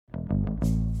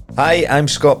Hi, I'm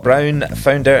Scott Brown,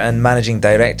 founder and managing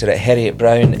director at Heriot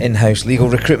Brown in-house legal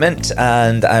recruitment,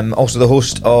 and I'm also the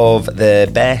host of the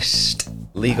best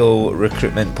legal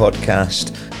recruitment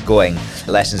podcast going,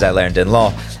 Lessons I Learned in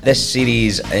Law. This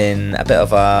series, in a bit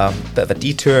of a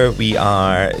detour, we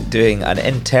are doing an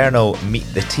internal Meet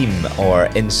the Team or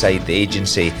Inside the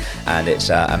Agency, and it's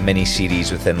a mini series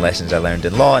within Lessons I Learned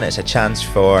in Law, and it's a chance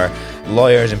for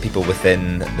lawyers and people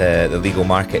within the legal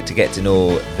market to get to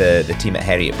know the team at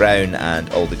Heriot Brown and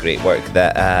all the great work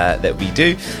that we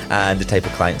do and the type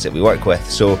of clients that we work with.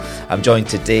 So I'm joined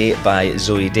today by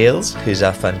Zoe Dales, who's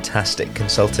a fantastic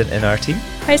consultant in our team.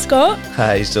 Hi Scott.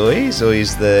 Hi Zoe.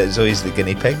 Zoe's the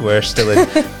guinea pig. We're still in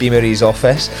Beamery's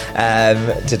office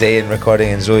today and recording,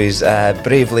 and Zoe's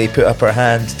bravely put up her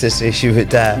hand to say she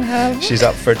would. She's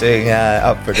up for doing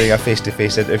a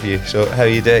face-to-face interview. So how are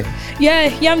you doing? Yeah,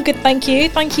 I'm good. Thank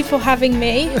you for having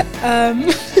me.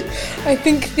 I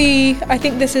think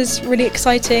this is really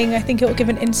exciting. I think it will give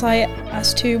an insight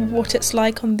as to what it's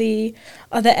like on the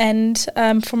other end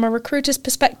from a recruiter's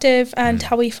perspective and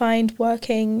how we find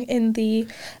working in the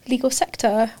legal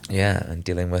sector. Yeah, and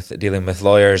dealing with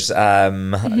lawyers,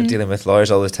 dealing with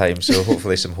lawyers all the time. So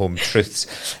hopefully some home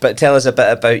truths. But tell us a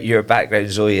bit about your background,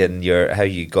 Zoe, and how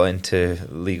you got into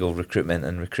legal recruitment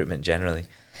and recruitment generally.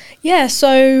 Yeah,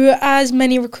 so as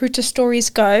many recruiter stories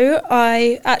go,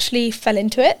 I actually fell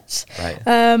into it. Right.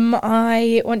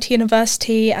 I went to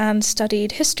university and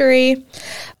studied history.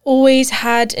 Always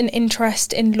had an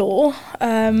interest in law.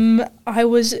 I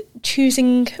was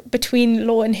choosing between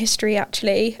law and history,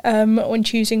 actually, when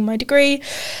choosing my degree.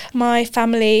 My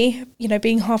family,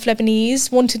 being half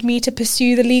Lebanese, wanted me to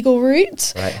pursue the legal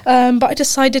route. Right. But I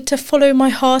decided to follow my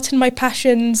heart and my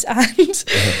passions and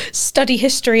study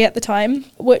history at the time,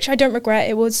 which I don't regret.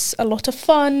 It was a lot of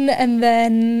fun. And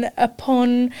then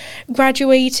upon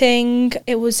graduating,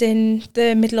 it was in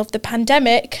the middle of the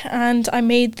pandemic, and I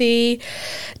made the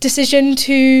decision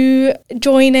to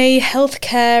join a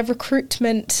healthcare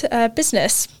recruitment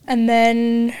business. And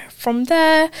then from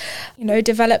there,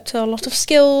 developed a lot of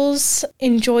skills,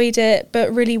 enjoyed it,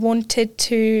 but really wanted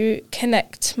to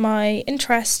connect my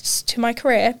interests to my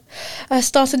career. I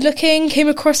started looking, came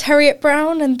across Heriot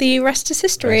Brown, and the rest is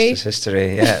history. Rest is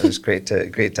history. Yeah, it was great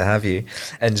to have you.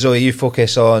 And Zoe, you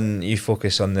focus on you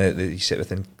sit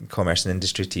within commerce and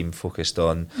industry team, focused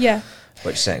on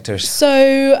which sectors?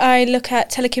 So I look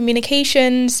at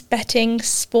telecommunications, betting,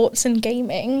 sports, and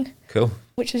gaming. Cool.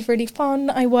 Which is really fun.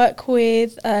 I work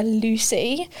with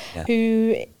Lucy,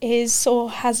 who is or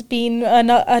has been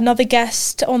another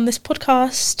guest on this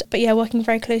podcast. But working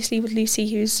very closely with Lucy,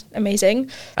 who's amazing.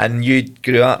 And you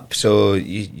grew up, so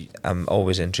I'm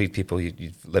always intrigued people.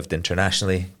 You've lived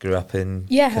internationally, grew up in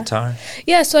Qatar?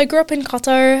 Yeah, so I grew up in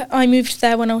Qatar. I moved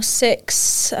there when I was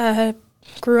 6.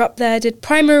 Grew up there, did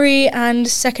primary and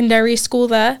secondary school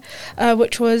there,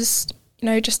 which was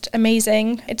just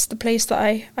amazing. It's the place that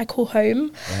I call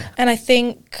home. Right. And I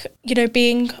think,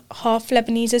 being half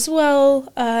Lebanese as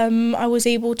well, I was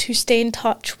able to stay in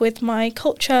touch with my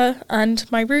culture and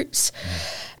my roots.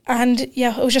 And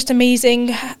it was just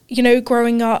amazing,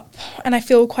 growing up. And I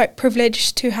feel quite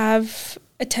privileged to have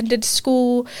attended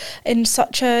school in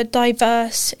such a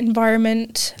diverse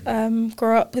environment,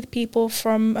 grow up with people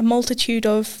from a multitude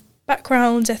of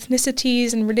backgrounds,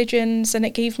 ethnicities and religions, and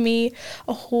it gave me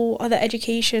a whole other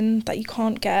education that you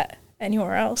can't get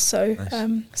anywhere else. So,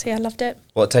 nice. I loved it.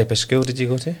 What type of school did you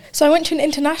go to? So I went to an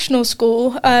international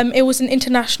school. It was an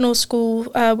international school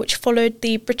which followed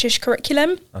the British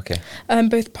curriculum. Okay.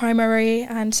 Both primary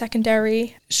and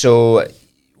secondary. So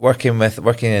working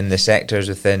in the sectors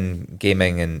within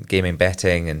gaming and gaming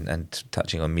betting and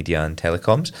touching on media and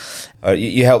telecoms, or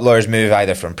you help lawyers move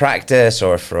either from practice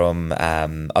or from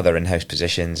other in-house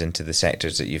positions into the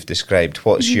sectors that you've described.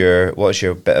 What's your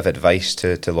bit of advice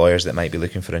to lawyers that might be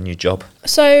looking for a new job?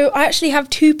 So I actually have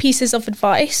 2 pieces of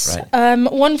advice.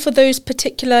 Right. One for those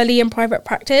particularly in private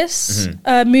practice,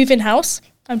 move in-house.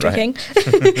 I'm joking.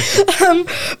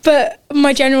 But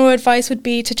my general advice would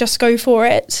be to just go for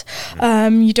it.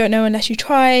 You don't know unless you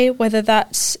try, whether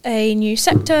that's a new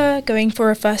sector, going for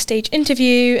a first stage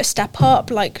interview, a step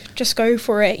up, just go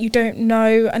for it. You don't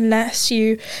know unless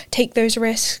you take those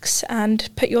risks and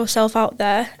put yourself out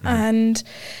there. And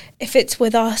if it's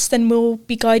with us, then we'll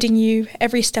be guiding you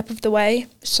every step of the way.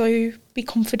 So be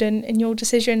confident in your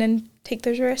decision and take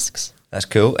those risks. That's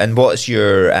cool. And what's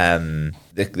your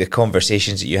the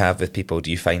conversations that you have with people?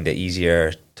 Do you find it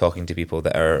easier talking to people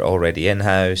that are already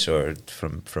in-house or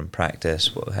from practice?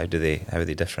 How are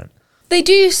they different? They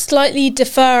do slightly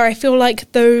differ. I feel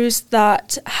like those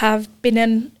that have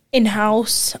been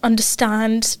in-house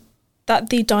understand that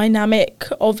the dynamic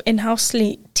of in-house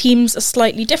teams are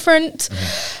slightly different.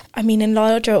 I mean, in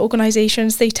larger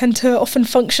organisations, they tend to often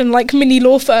function like mini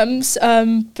law firms,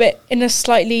 but in a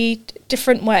slightly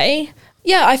different way.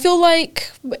 Yeah, I feel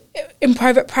like in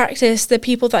private practice, the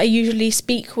people that I usually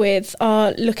speak with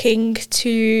are looking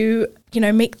to,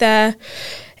 make their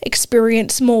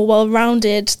experience more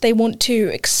well-rounded. They want to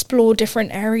explore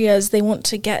different areas. They want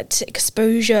to get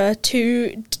exposure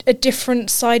to a different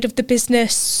side of the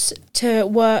business, to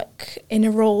work in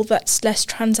a role that's less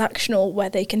transactional, where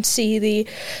they can see the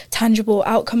tangible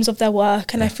outcomes of their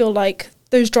work. And I feel like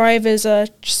those drivers are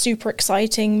super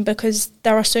exciting because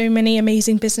there are so many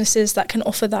amazing businesses that can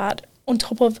offer that on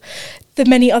top of the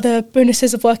many other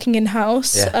bonuses of working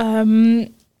in-house.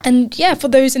 For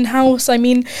those in-house, I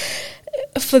mean,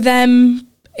 for them,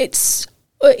 it's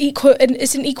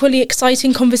an equally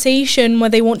exciting conversation where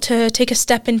they want to take a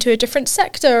step into a different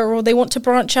sector or they want to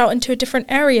branch out into a different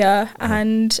area.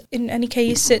 And in any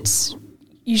case, it's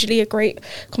usually a great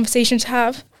conversation to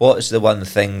have. What's the one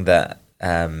thing that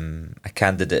a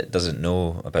candidate doesn't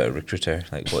know about a recruiter?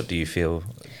 Like, what do you feel?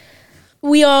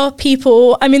 We are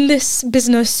people. I'm in this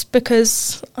business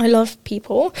because I love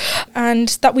people and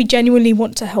that we genuinely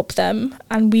want to help them,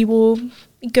 and we will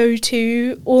go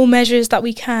to all measures that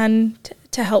we can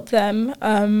to help them.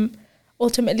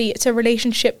 Ultimately, it's a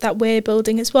relationship that we're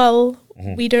building as well.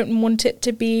 We don't want it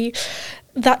to be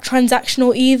that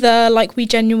transactional either. Like, we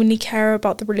genuinely care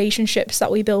about the relationships that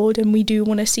we build, and we do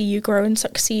want to see you grow and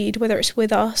succeed, whether it's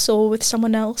with us or with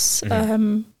someone else.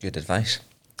 Good advice.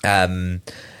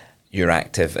 You're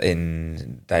active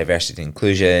in diversity and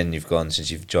inclusion. Since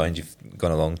you've joined, you've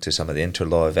gone along to some of the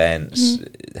Interlaw events.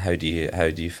 How do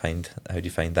you find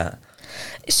that?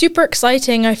 It's super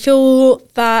exciting. I feel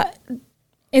that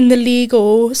in the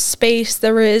legal space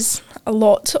there is a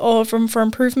lot of room for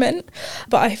improvement,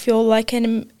 but I feel like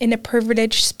in a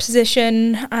privileged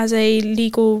position as a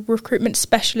legal recruitment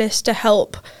specialist to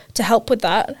help with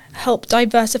that, help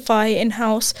diversify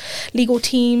in-house legal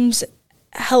teams,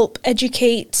 help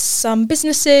educate some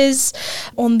businesses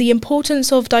on the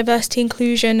importance of diversity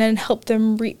inclusion and help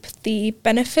them reap the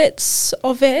benefits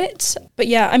of it. But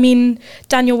yeah, I mean,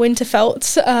 Daniel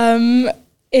Winterfelt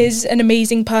is an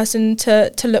amazing person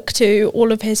to look to.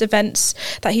 All of his events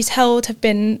that he's held have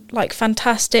been like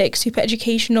fantastic, super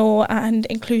educational and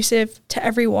inclusive to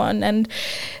everyone. And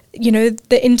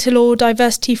the Interlaw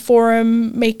Diversity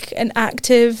Forum make an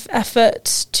active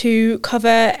effort to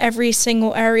cover every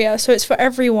single area. So it's for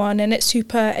everyone and it's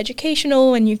super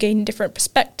educational and you gain different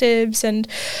perspectives. And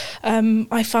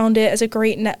I found it as a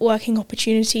great networking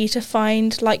opportunity to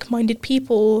find like-minded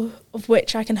people of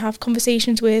which I can have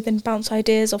conversations with and bounce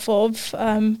ideas off of.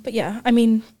 But yeah, I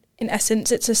mean, in essence,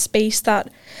 it's a space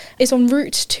that is en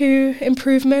route to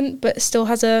improvement, but still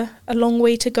has a long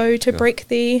way to go to break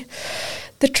the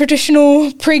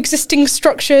traditional pre-existing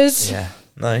structures. Yeah,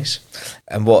 nice.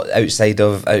 And what outside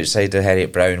of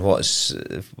Heriot Brown,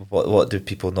 what do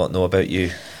people not know about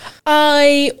you?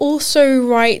 I also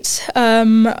write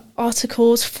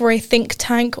articles for a think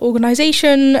tank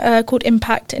organisation called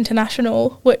Impact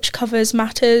International, which covers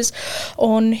matters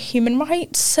on human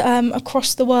rights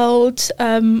across the world.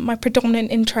 My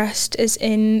predominant interest is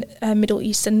in Middle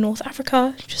East and North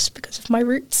Africa, just because of my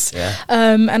roots. Yeah.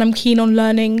 And I'm keen on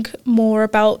learning more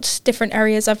about different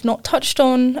areas I've not touched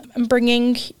on and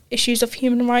bringing issues of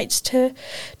human rights to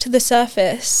the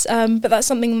surface, but that's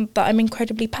something that I'm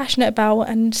incredibly passionate about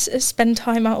and spend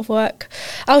time out of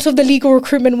the legal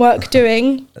recruitment work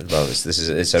doing. Well, it's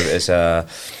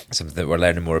something that we're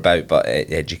learning more about, but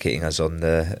educating us on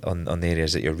the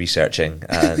areas that you're researching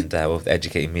and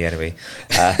educating me anyway.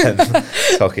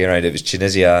 Talking around, it was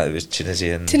Tunisia,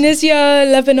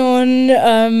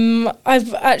 Lebanon.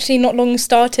 I've actually not long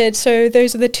started, so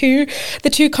those are the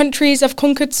two countries I've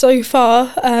conquered so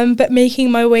far. But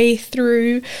making my way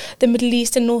through the Middle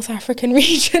East and North African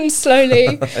region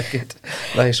slowly. Good,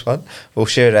 nice one. We'll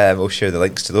share the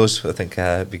links to those. I think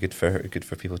it'd be good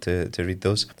for people to read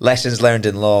those. Lessons learned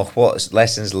in law. What's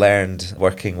lessons learned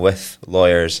working with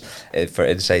lawyers for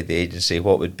inside the agency?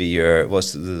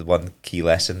 What's the one key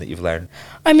lesson that you've learned?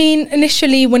 I mean,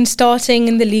 initially when starting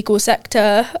in the legal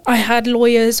sector, I had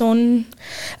lawyers on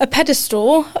a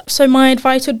pedestal. So my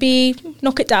advice would be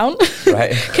knock it down,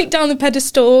 right? Kick down the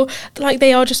pedestal. Like,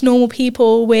 they are just normal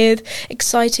people with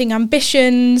exciting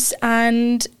ambitions,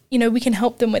 and we can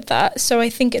help them with that. So I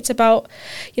think it's about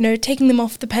taking them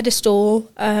off the pedestal,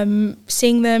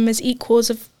 seeing them as equals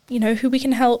of who we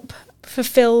can help,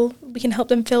 we can help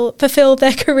them fulfill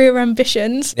their career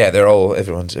ambitions. Yeah,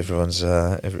 everyone's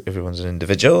an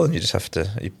individual, and you just have to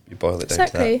you boil it down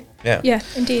to that. Yeah,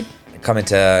 indeed. Coming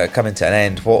to an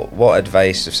end, what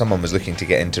advice, if someone was looking to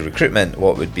get into recruitment,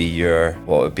 what would be a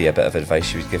bit of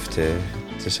advice you would give to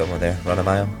someone there? Run a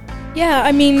mile. Yeah,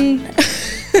 I mean,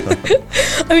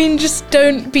 just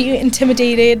don't be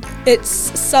intimidated. It's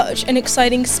such an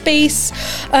exciting space.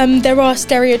 There are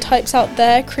stereotypes out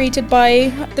there created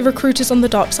by the recruiters on the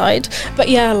dark side. But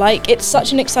yeah, like, it's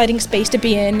such an exciting space to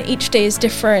be in. Each day is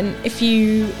different. If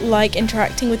you like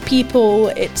interacting with people,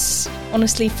 it's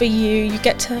honestly for you. You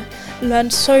get to learn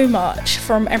so much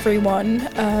from everyone,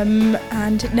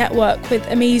 and network with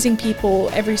amazing people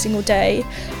every single day.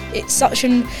 It's such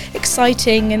an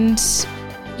exciting and,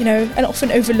 an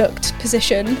often overlooked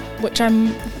position, which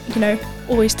I'm,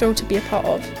 always thrilled to be a part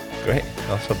of. Great,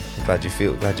 awesome. I'm glad you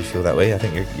feel that way. I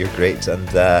think you're great, and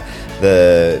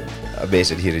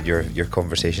amazing hearing your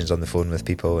conversations on the phone with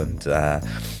people and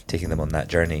taking them on that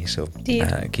journey. So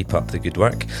keep up the good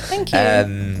work. Thank you.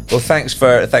 Well, thanks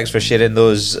for sharing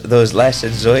those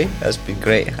lessons, Zoe. That's been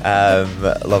great.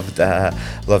 Loved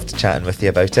chatting with you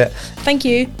about it. Thank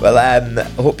you. Well, I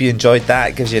hope you enjoyed that.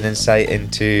 It gives you an insight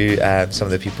into some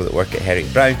of the people that work at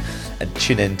Heriot Brown. And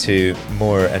tune into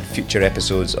more and future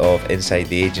episodes of Inside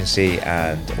the Agency,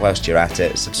 and whilst you're at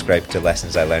it, subscribe to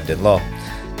Lessons I Learned in Law.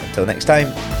 Until next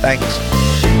time, thanks.